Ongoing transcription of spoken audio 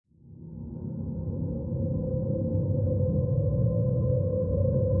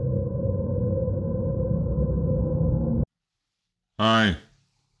Hi,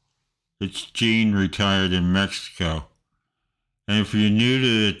 it's Gene, retired in Mexico. And if you're new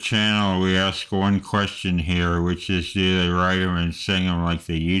to the channel, we ask one question here, which is, do they write them and sing them like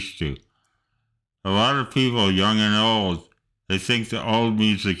they used to? A lot of people, young and old, they think the old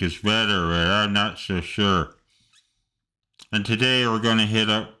music is better, but I'm not so sure. And today we're going to hit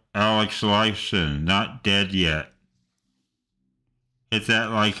up Alex Lifeson, Not Dead Yet. Hit that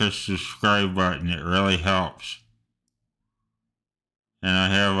like or subscribe button, it really helps. And I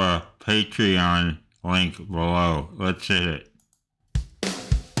have a Patreon link below. Let's hit it.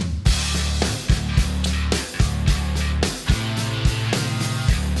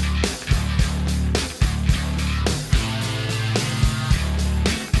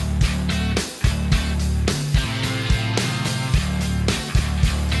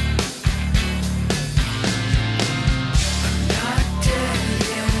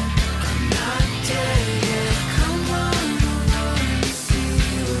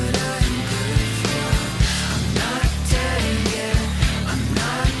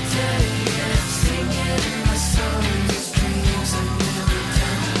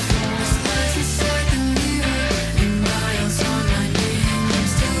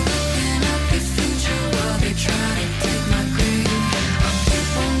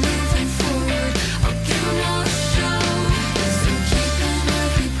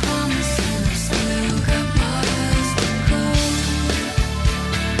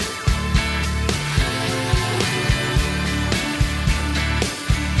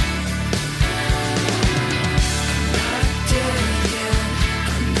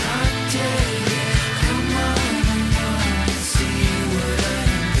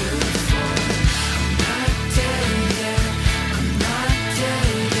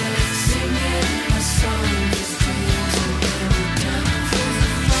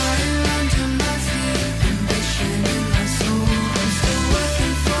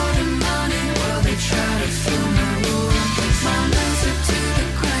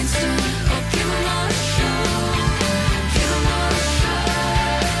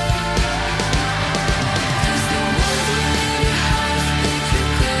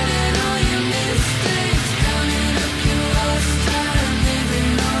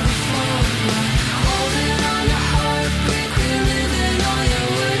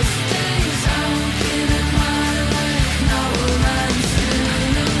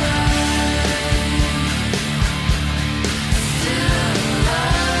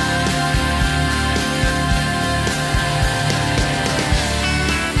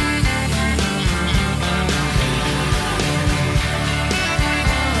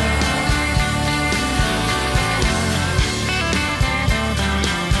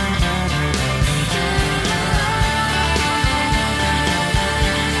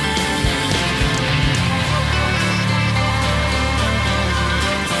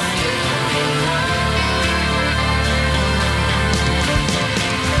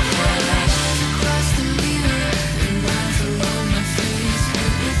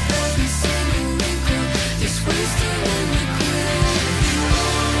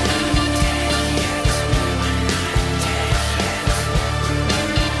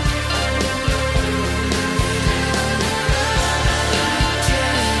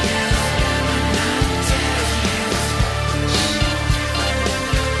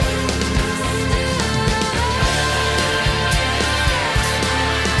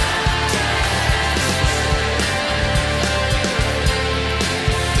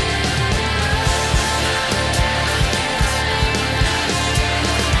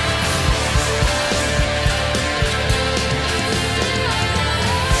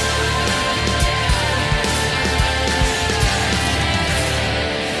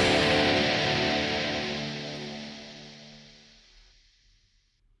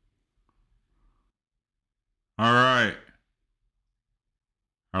 All right.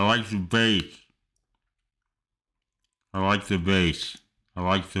 I like the bass. I like the bass. I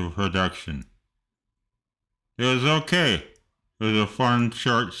like the production. It was okay. It was a fun,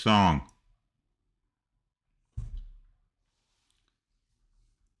 short song.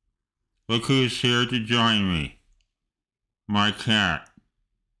 Look who's here to join me. My cat.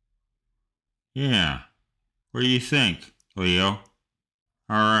 Yeah. What do you think, Leo?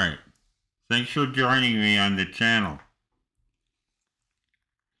 Alright. Thanks for joining me on the channel.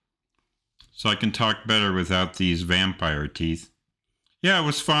 So I can talk better without these vampire teeth. Yeah, it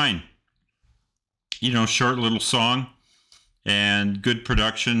was fine. You know, short little song and good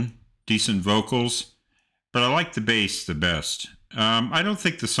production, decent vocals. But I like the bass the best. I don't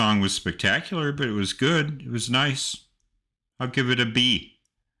think the song was spectacular, but it was good. It was nice. I'll give it a B.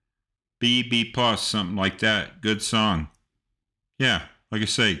 B plus, something like that. Good song. Yeah, like I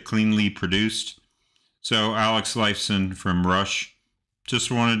say, cleanly produced. So Alex Lifeson from Rush just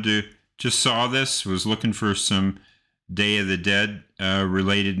saw this, was looking for some Day of the Dead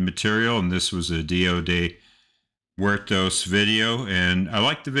related material, and this was a Dia de Muertos video, and I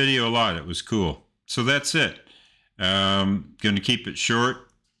liked the video a lot. It was cool. So that's it. Going to keep it short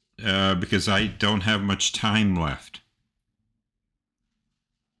because I don't have much time left.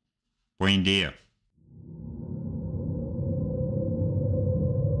 Buen dia.